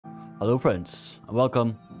Hello friends, and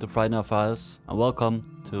welcome to FrightNight Files, and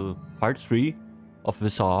welcome to part 3 of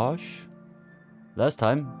Visage. Last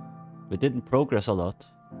time, we didn't progress a lot,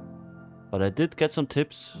 but I did get some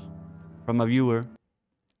tips from a viewer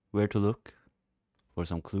where to look for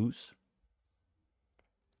some clues.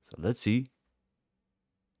 So let's see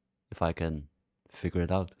if I can figure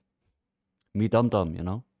it out. Me dum-dum, you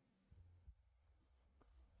know?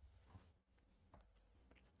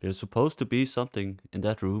 There's supposed to be something in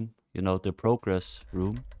that room, you know, the progress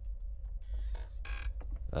room.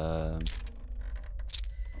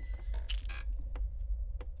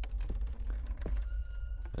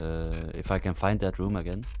 If I can find that room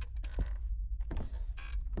again.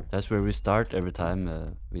 That's where we start every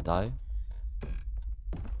time we die.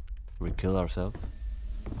 We kill ourselves.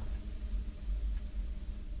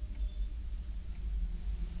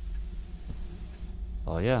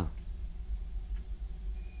 Oh yeah.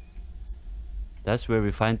 That's where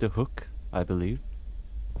we find the hook, I believe.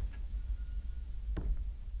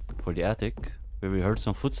 For the attic, where we heard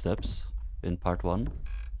some footsteps in part 1.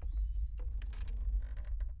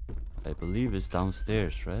 I believe it's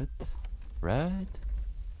downstairs, right? Right?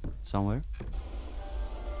 Somewhere.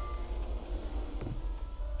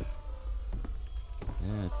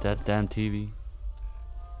 Yeah, that damn TV.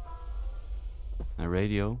 And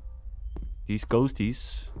radio. These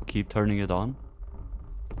ghosties keep turning it on.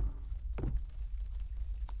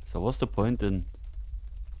 So what's the point in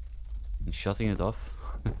shutting it off?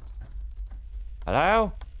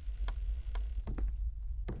 Hello?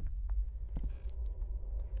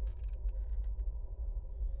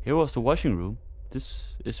 Here was the washing room. This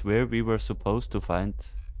is where we were supposed to find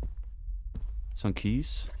some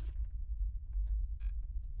keys.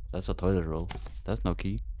 That's a toilet roll. That's no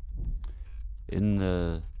key.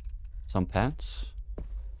 In some pants. Are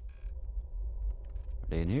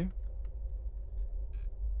they in here?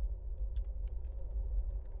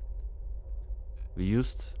 We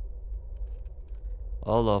used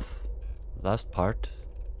all of last part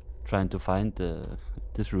trying to find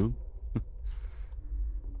this room.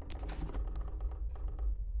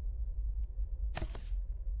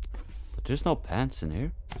 But there's no pants in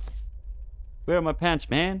here. Where are my pants,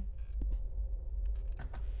 man?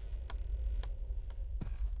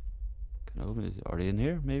 Can I open it? Are they in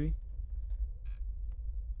here, maybe?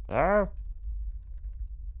 Ah!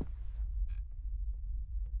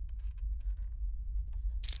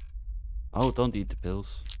 Oh, don't eat the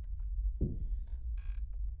pills.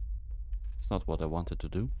 It's not what I wanted to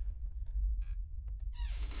do.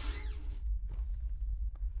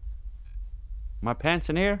 My pants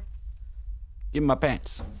in here? Give me my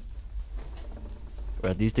pants.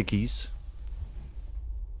 Or at least the keys.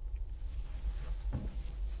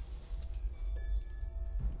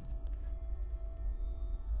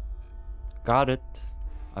 Got it,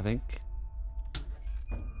 I think.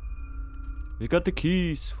 We got the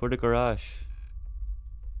keys for the garage.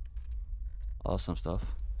 Awesome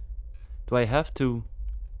stuff. Do I have to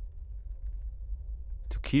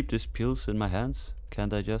keep these pills in my hands?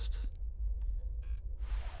 Can't I just?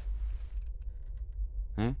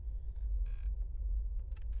 Eh?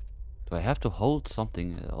 Do I have to hold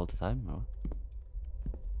something all the time? Or?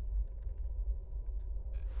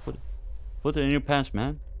 Put it in your pants,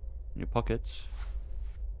 man. In your pockets.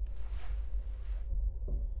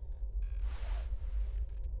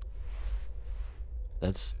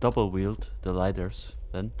 Let's double wield the lighters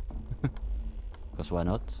then. Because why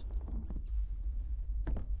not?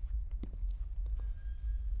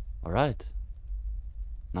 Alright.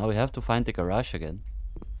 Now we have to find the garage again.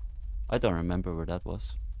 I don't remember where that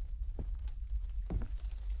was.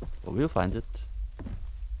 But we'll find it.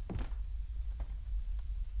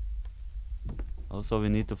 Also we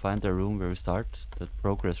need to find the room where we start. The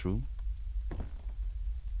progress room.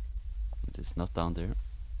 It's not down there.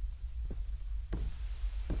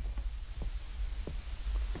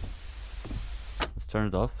 Turn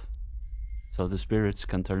it off so the spirits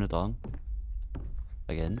can turn it on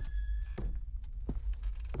again.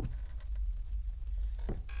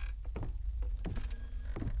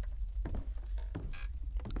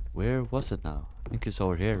 Where was it now? I think it's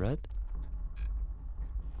over here, right?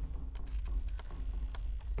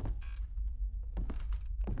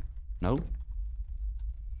 No?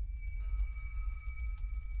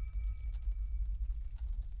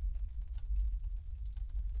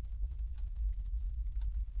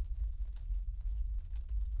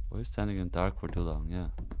 Always standing in dark for too long, yeah.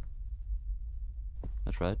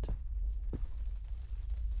 That's right.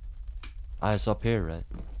 Ah, it's up here, right?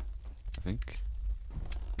 I think.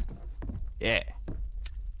 Yeah.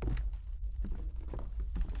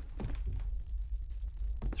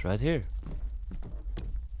 It's right here.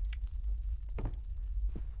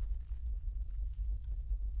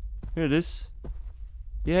 Here it is.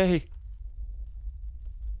 Yay!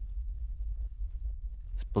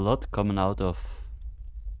 There's blood coming out of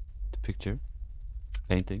the picture.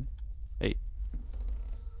 Painting. Hey.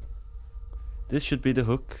 This should be the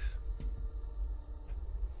hook.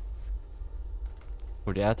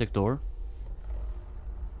 For the attic door.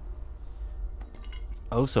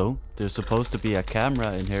 Also, there's supposed to be a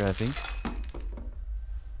camera in here, I think.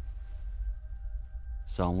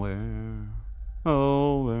 Somewhere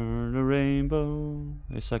over the rainbow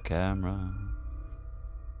is a camera.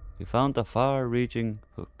 We found a far-reaching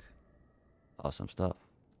hook. Awesome stuff.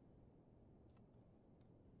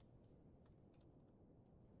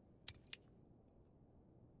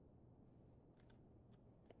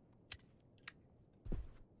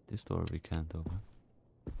 This door we can't open.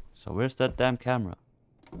 So where's that damn camera?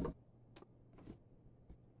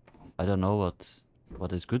 I don't know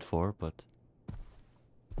what it's good for, but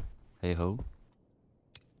hey ho.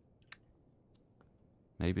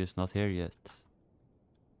 Maybe it's not here yet.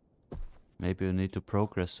 Maybe we need to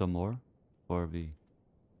progress some more before we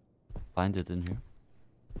find it in here.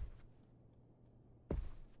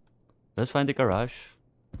 Let's find the garage.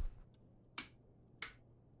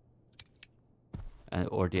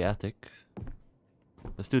 Or the attic.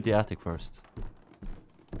 Let's do the attic first.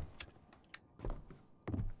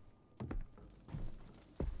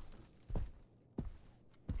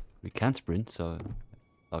 We can't sprint, so...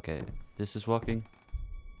 Okay, this is walking.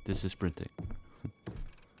 This is sprinting.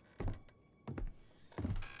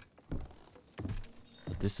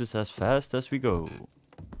 But this is as fast as we go.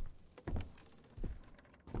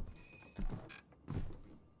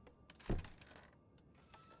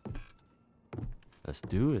 Let's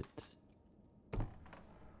do it.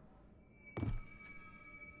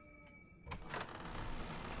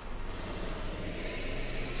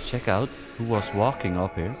 Let's check out who was walking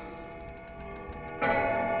up here.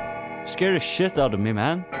 Scare the shit out of me,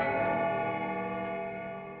 man.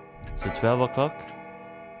 Is it 12 o'clock?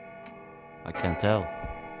 I can't tell.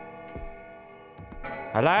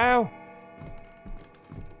 Hello?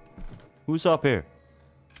 Who's up here?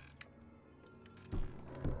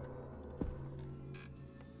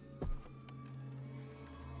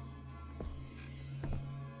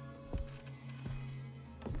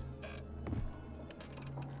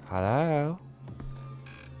 Hello?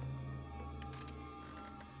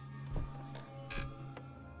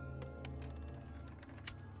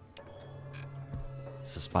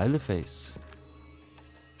 It's a smiley face.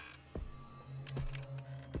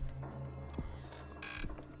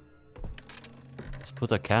 Let's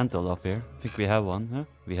put a candle up here. I think we have one, huh?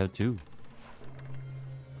 We have two.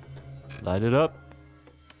 Light it up.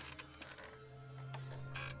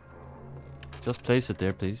 Just place it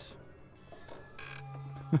there, please.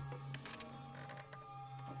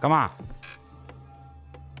 Come on.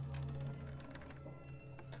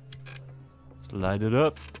 Let's light it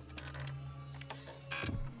up.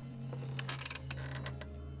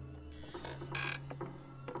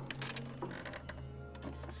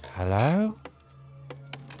 Hello?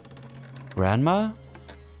 Grandma?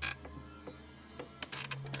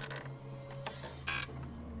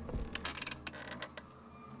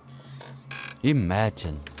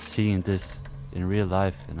 Imagine seeing this in real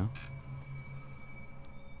life, you know?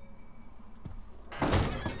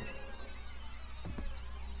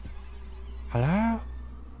 Hello?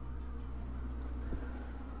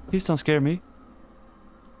 Please don't scare me.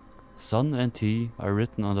 Sun and tea are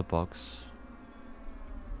written on the box.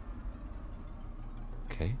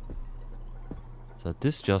 Okay. So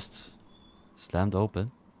this just slammed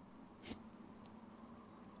open.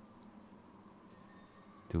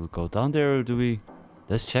 Do we go down there or do we...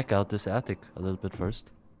 Let's check out this attic a little bit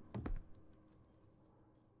first.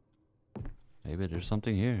 Maybe there's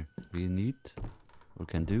something here we need or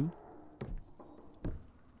can do.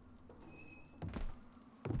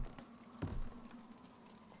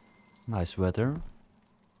 Nice weather.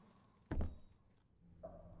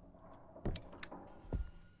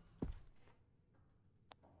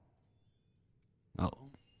 Oh.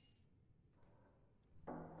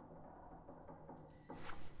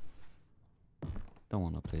 Don't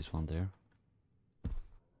want to place one there.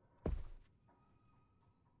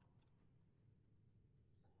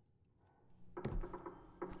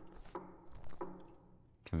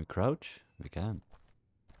 Can we crouch? We can.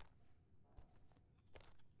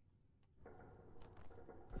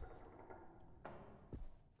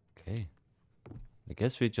 Okay. I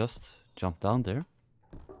guess we just jump down there.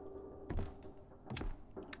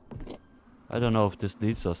 I don't know if this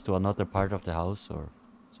leads us to another part of the house or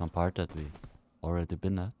some part that we already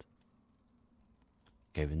been at.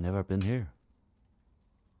 Okay, we've never been here.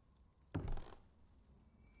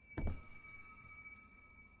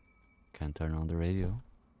 turn on the radio.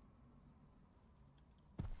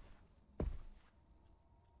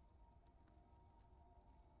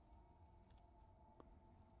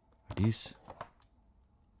 Are these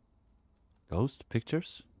ghost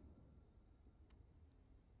pictures?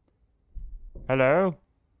 Hello,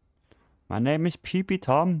 my name is Pee-Pee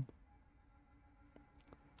Tom.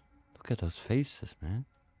 Look at those faces, man.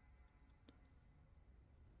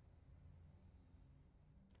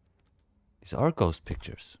 These are ghost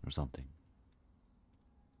pictures or something.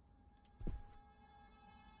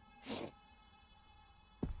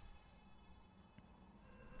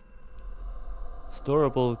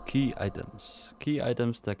 Storable key items. Key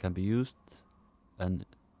items that can be used an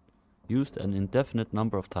indefinite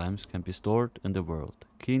number of times can be stored in the world.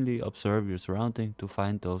 Keenly observe your surrounding to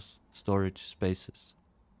find those storage spaces.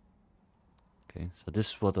 Okay, so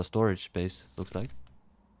this is what a storage space looks like,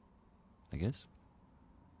 I guess.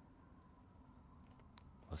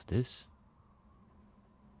 What's this?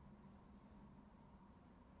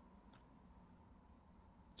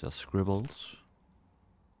 Just scribbles.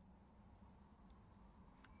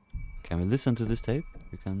 Can we listen to this tape?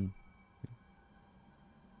 We can.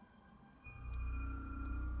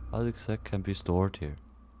 How exact can be stored here?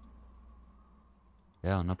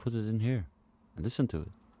 Yeah, now put it in here and listen to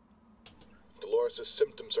it. Dolores'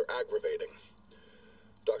 symptoms are aggravating.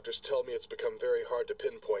 Doctors tell me it's become very hard to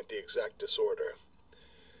pinpoint the exact disorder.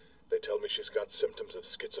 They tell me she's got symptoms of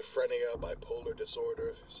schizophrenia, bipolar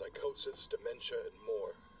disorder, psychosis, dementia, and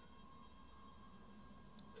more.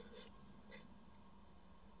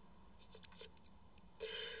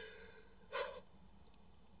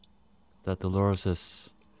 Is that Dolores'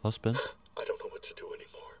 husband? I don't know what to do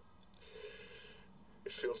anymore.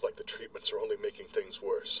 It feels like the treatments are only making things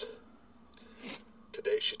worse.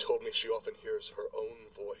 Today she told me she often hears her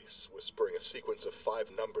own voice whispering a sequence of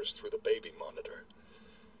 5 numbers through the baby monitor.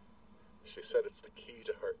 She said it's the key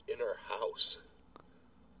to her inner house.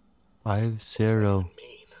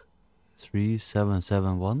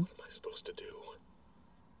 503771. What am I supposed to do?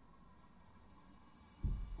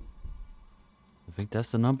 I think that's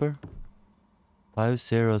the number.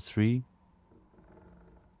 503.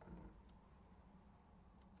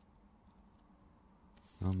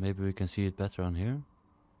 Well, maybe we can see it better on here.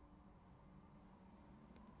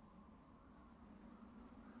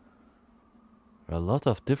 There are a lot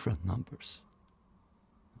of different numbers.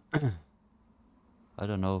 I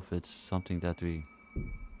don't know if it's something that we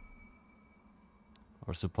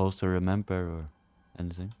are supposed to remember or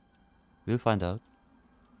anything. We'll find out.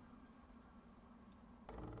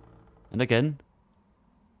 And again,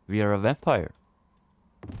 we are a vampire.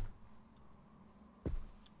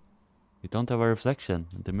 We don't have a reflection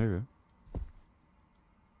in the mirror.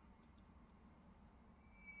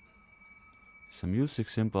 There's a music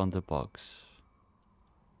symbol on the box.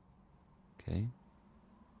 Okay.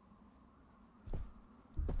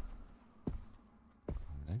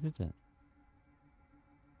 Alrighty then.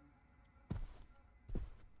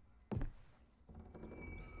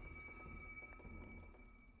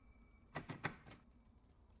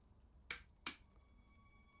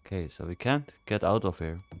 Okay, so we can't get out of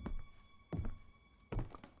here.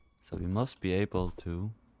 So we must be able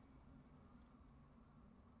to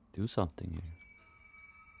do something here.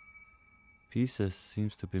 Pieces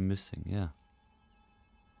seems to be missing, yeah.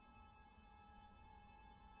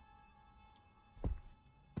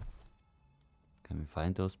 Can we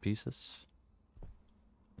find those pieces?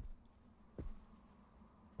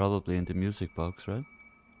 Probably in the music box, right?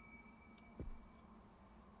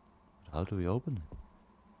 But how do we open it?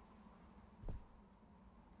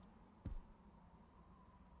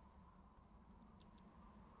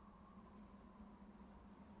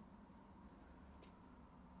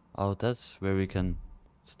 Oh, that's where we can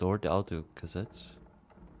store the audio cassettes.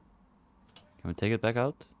 Can we take it back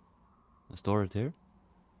out and store it here?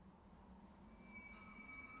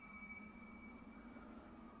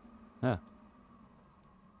 Yeah.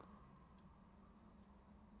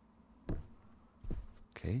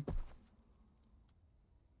 Okay.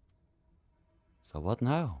 So what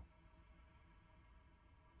now?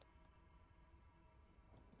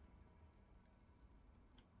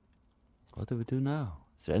 What do we do now?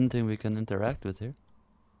 Is there anything we can interact with here?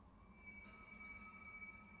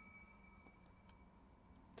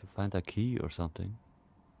 To find a key or something?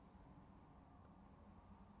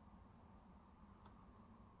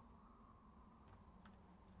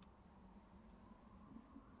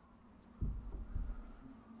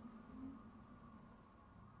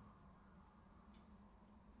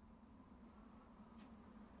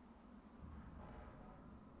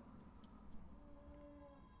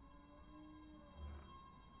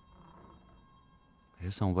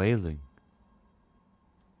 Here's some wailing.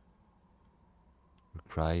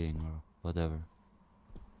 crying or whatever.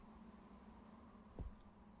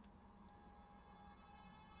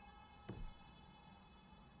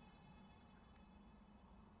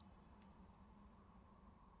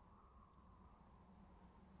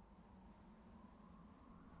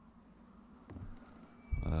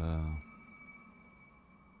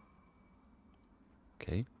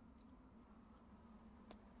 Okay.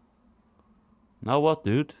 Now what,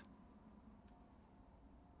 dude?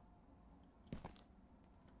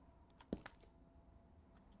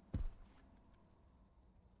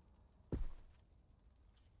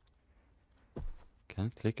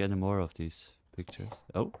 Can't click any more of these pictures.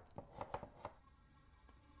 Oh.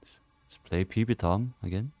 Let's play Peepy Tom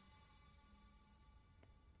again.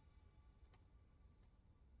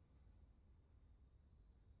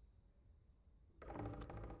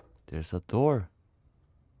 There's a door.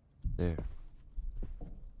 There.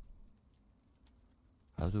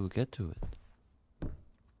 How do we get to it?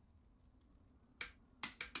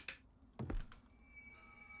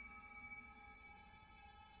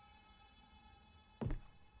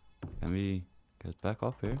 Can we get back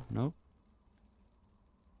up here? No.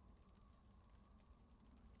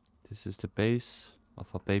 This is the base of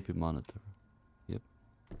a baby monitor. Yep.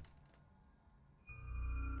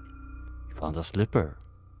 We found a slipper.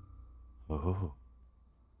 Oh.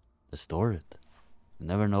 Let's store it. You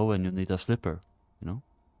never know when you need a slipper, you know?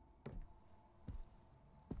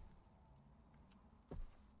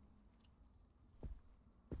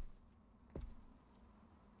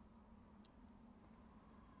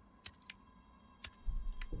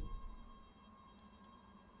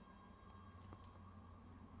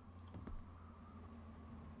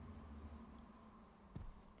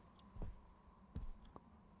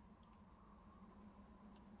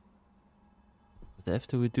 What the F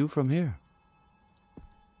do we do from here?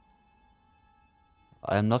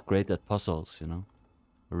 I am not great at puzzles, you know?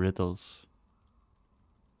 Riddles.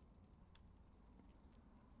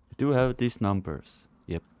 We do have these numbers.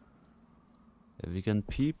 Yep. If we can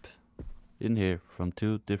peep in here from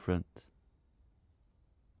 2 different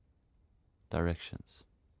directions.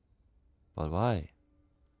 But why?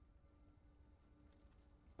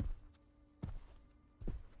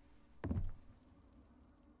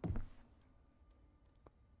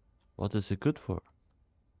 What is it good for?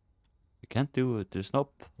 We can't do it. There's no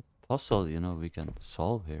puzzle, you know, we can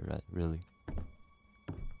solve here, right? Really.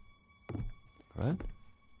 Right?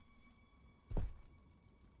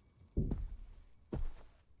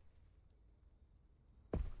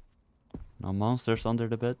 No monsters under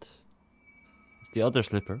the bed. It's the other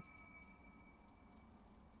slipper.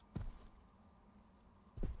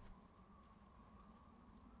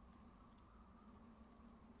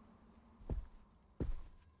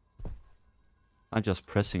 I'm just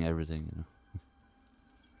pressing everything, you know.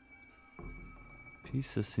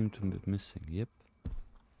 Pieces seem to be missing, yep.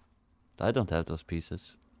 I don't have those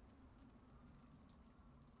pieces.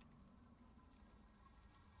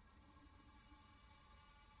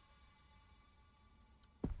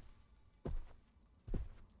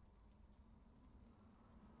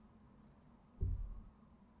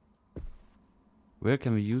 Where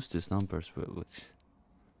can we use these numbers?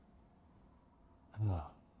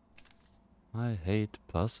 I hate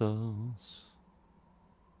puzzles.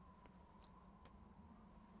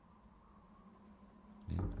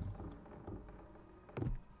 Yeah.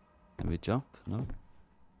 Can we jump? No.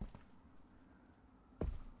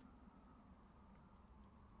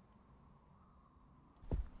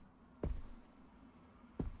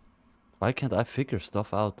 Why can't I figure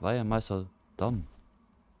stuff out? Why am I so dumb?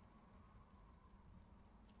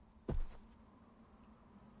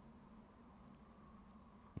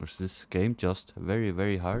 Or is this game just very,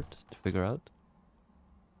 very hard to figure out?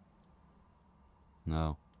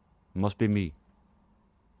 No. Must be me.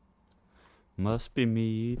 Must be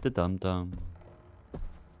me, the dum-dum.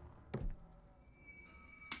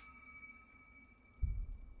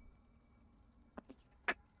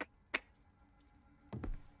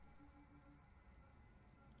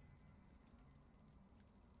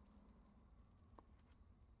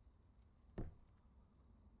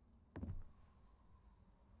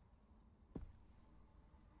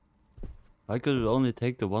 I could only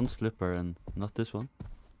take the one slipper and not this one.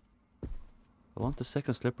 I want the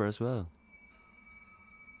second slipper as well.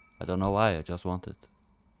 I don't know why, I just want it.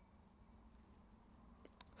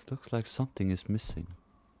 This looks like something is missing.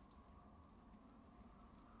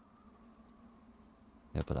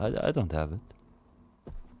 Yeah, but I don't have it.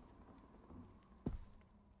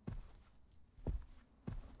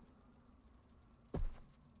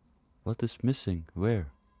 What is missing?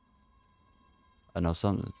 Where? I know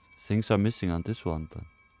some things are missing on this one, but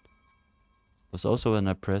Was also when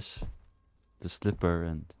I press the slipper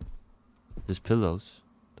and these pillows,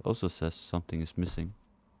 it also says something is missing.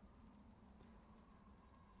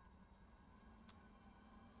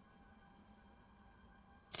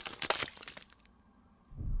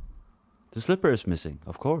 The slipper is missing,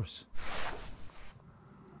 of course.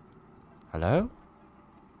 Hello?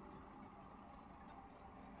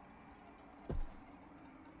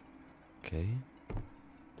 Okay.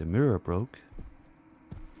 The mirror broke.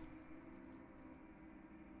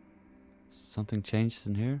 Something changed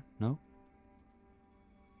in here? No?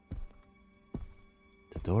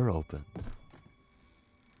 The door opened.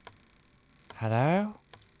 Hello?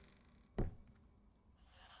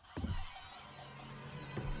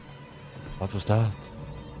 What was that?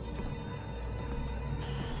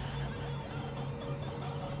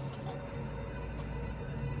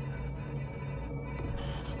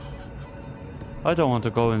 I don't want to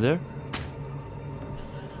go in there.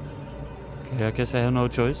 Okay, I guess I have no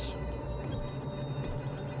choice.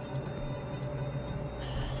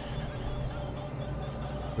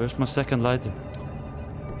 Where's my second lighter?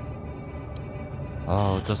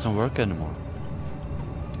 Oh, it doesn't work anymore.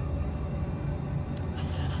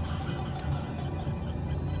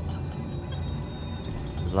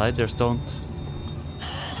 The lighters don't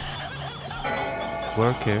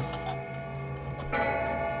work here.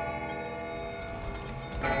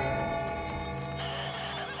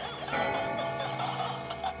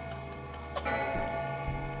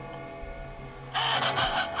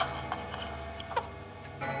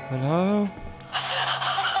 Hello?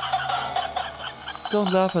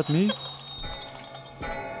 Don't laugh at me.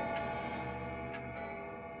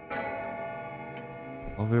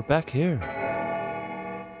 Oh, we're back here.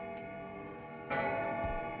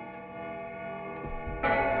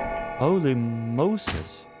 Holy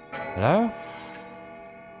Moses. Hello?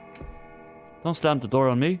 Don't slam the door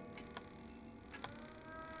on me.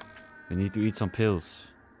 We need to eat some pills.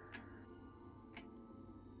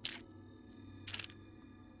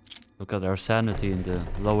 Look at our sanity in the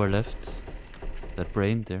lower left. That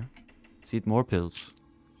brain there. Let's eat more pills.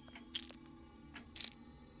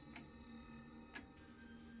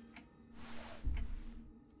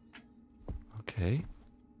 Okay.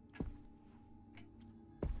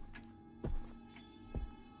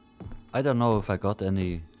 I don't know if I got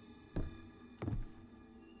any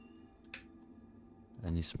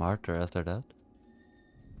smarter after that.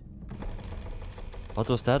 What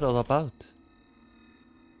was that all about?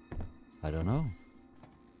 I don't know.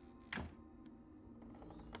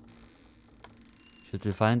 Should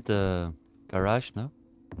we find the garage now?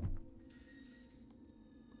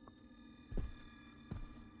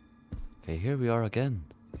 Okay, here we are again.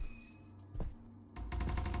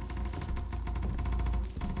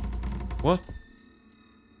 What?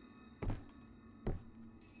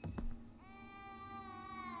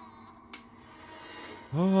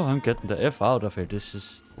 Oh, I'm getting the F out of here. This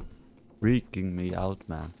is freaking me out,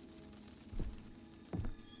 man.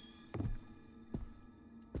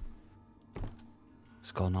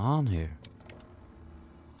 What's going on here?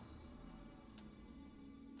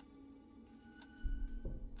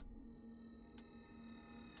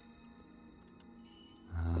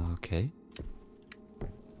 Okay.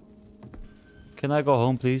 Can I go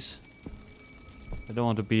home, please? I don't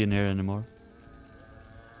want to be in here anymore.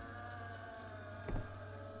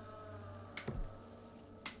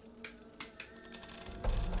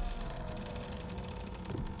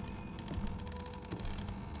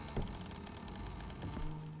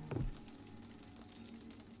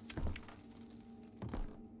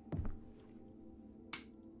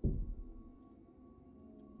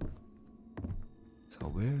 So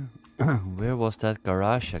where was that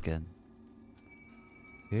garage again?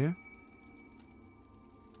 Here?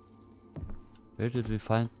 Where did we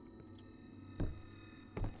find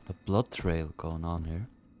a blood trail going on here?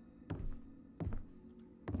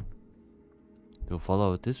 Do we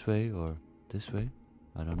follow it this way or this way?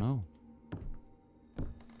 I don't know.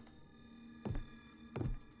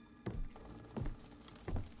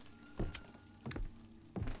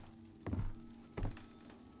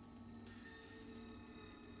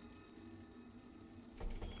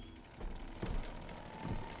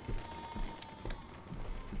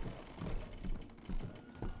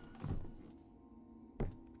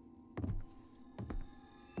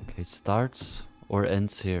 It starts or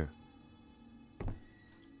ends here.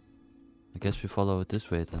 I guess we follow it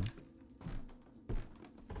this way then.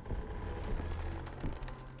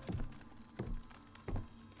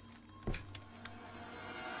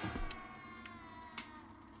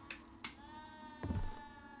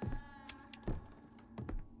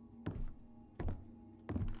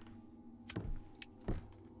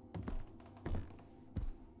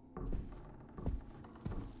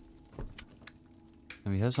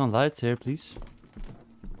 Can we have some lights here, please?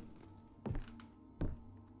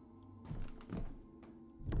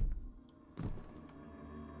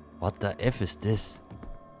 What the F is this?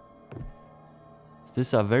 Is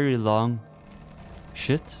this a very long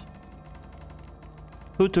shit?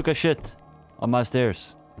 Who took a shit on my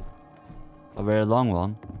stairs? A very long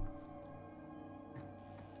one.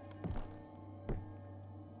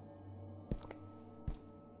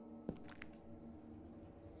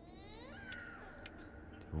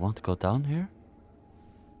 Do you want to go down here?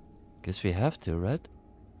 Guess we have to, right?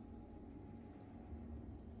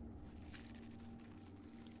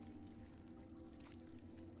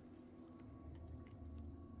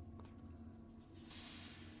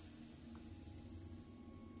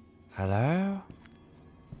 Hello?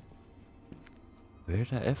 Where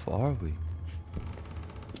the F are we?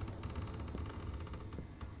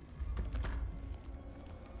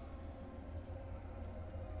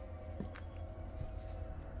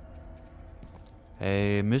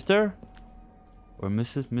 Hey, mister? Or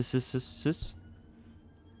Mrs.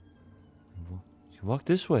 You walk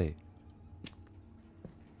this way.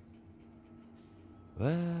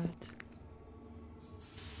 What?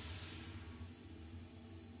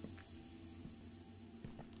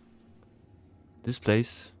 This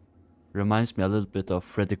place reminds me a little bit of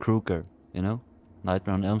Freddy Krueger, you know?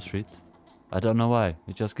 Nightmare on Elm Street. I don't know why,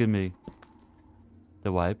 it just gives me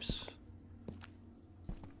the vibes.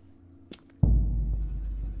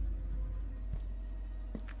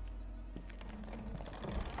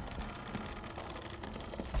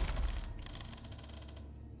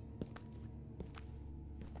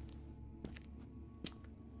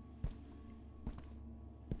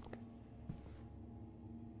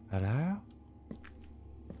 Hello?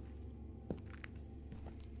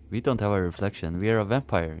 We don't have a reflection. We are a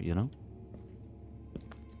vampire, you know?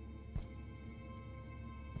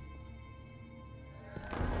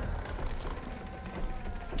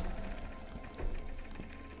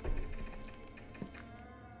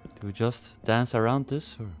 Do we just dance around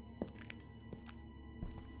this, or?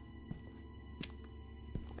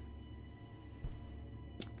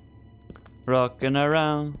 Rocking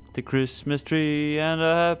around the Christmas tree and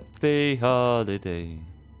a happy holiday.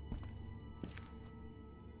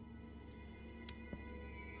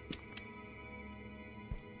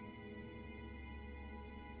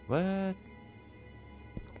 What?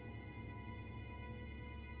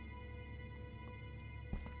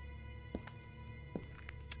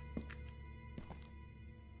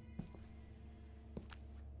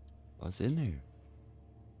 What's in here?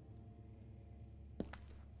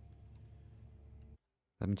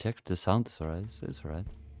 Let me check if the sound is alright. It's alright.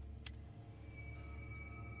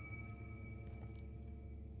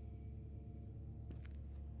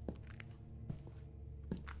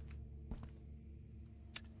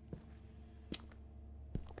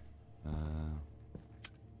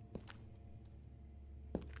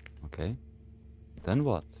 Okay. Then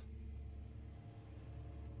what?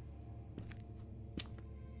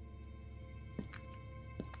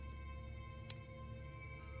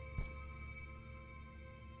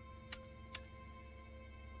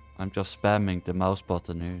 I'm just spamming the mouse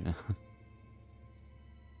button here.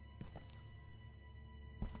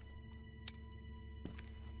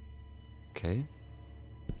 Okay.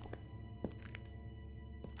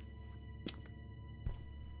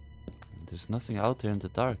 There's nothing out there in the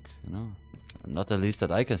dark, you know. Not at least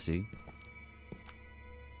that I can see.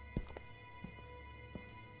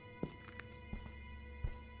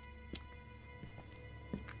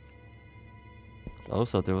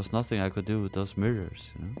 Also, there was nothing I could do with those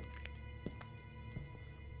mirrors, you know.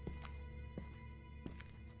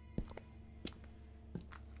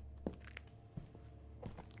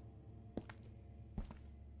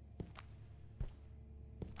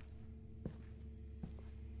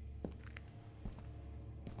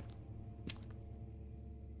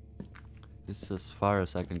 This is as far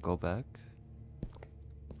as I can go back.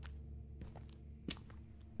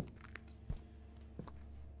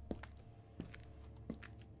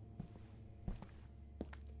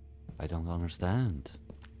 I don't understand.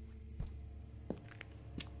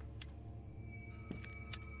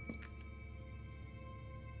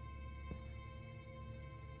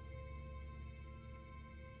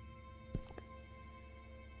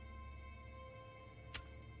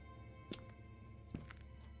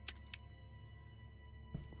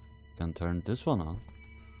 Can turn this one on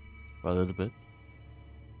for a little bit.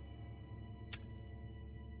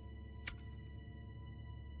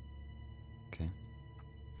 Okay.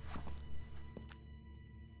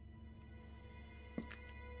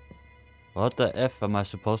 What the F am I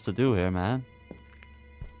supposed to do here, man?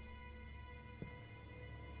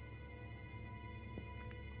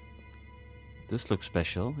 This looks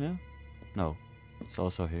special, yeah? No, it's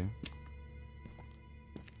also here.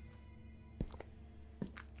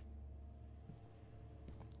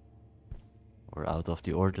 Or out of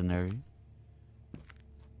the ordinary.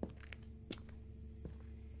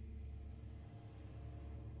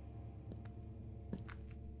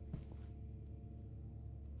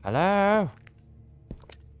 Hello?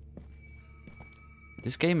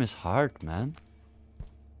 This game is hard, man.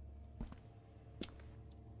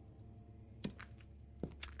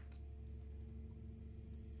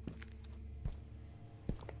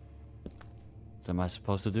 What am I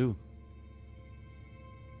supposed to do?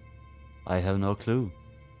 I have no clue.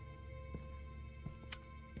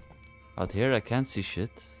 Out here I can't see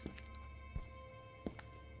shit.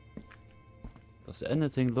 Does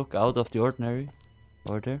anything look out of the ordinary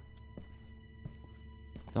over there?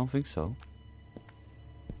 Don't think so.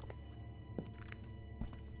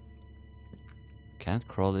 Can't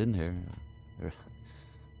crawl in here.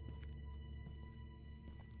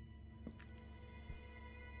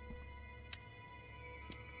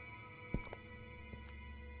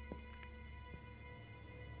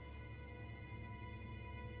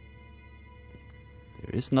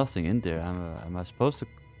 There is nothing in there. Am I supposed to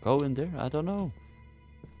go in there? I don't know.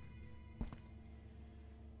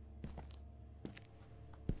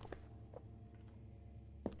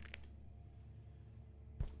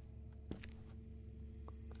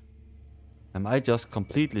 Am I just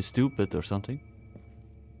completely stupid or something?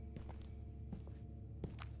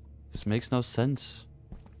 This makes no sense.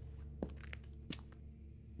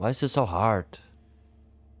 Why is it so hard?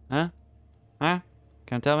 Huh? Huh?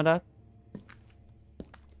 Can you tell me that?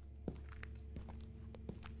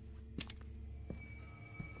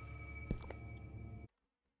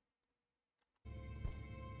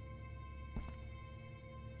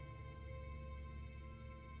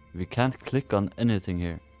 We can't click on anything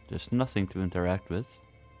here. There's nothing to interact with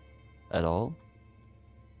at all.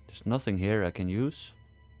 There's nothing here I can use.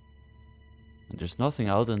 And there's nothing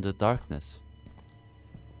out in the darkness.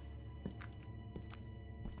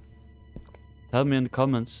 Tell me in the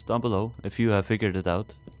comments down below if you have figured it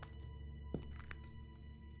out.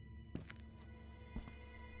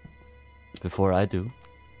 Before I do.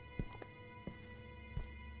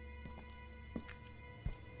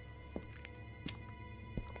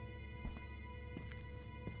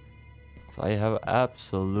 So I have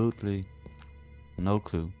absolutely no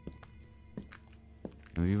clue.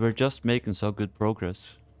 And we were just making so good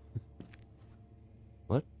progress.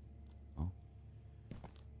 What? Oh.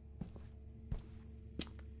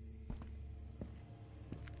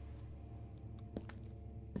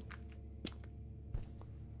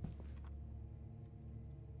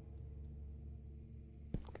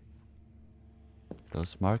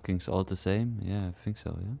 Those markings all the same? Yeah, I think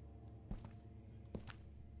so, yeah.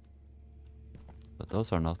 But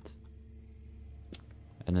those are not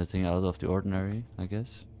anything out of the ordinary, I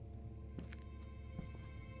guess.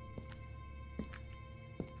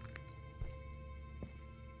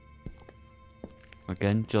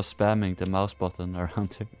 Again, just spamming the mouse button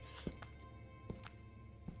around here.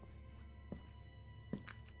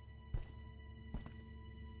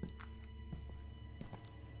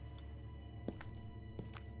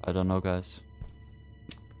 I don't know, guys.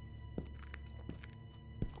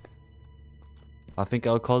 I think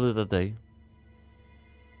I'll call it a day.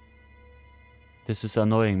 This is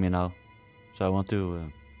annoying me now. So I want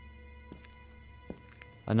to...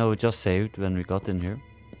 I know we just saved when we got in here.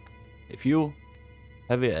 If you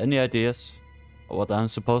have any ideas of what I'm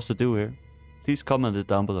supposed to do here, please comment it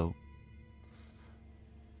down below.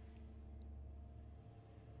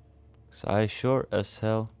 So I sure as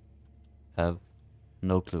hell have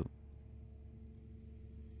no clue.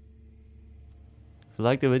 If you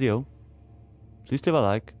like the video, please leave a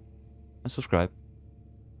like and subscribe.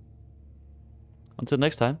 Until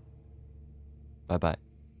next time, bye bye.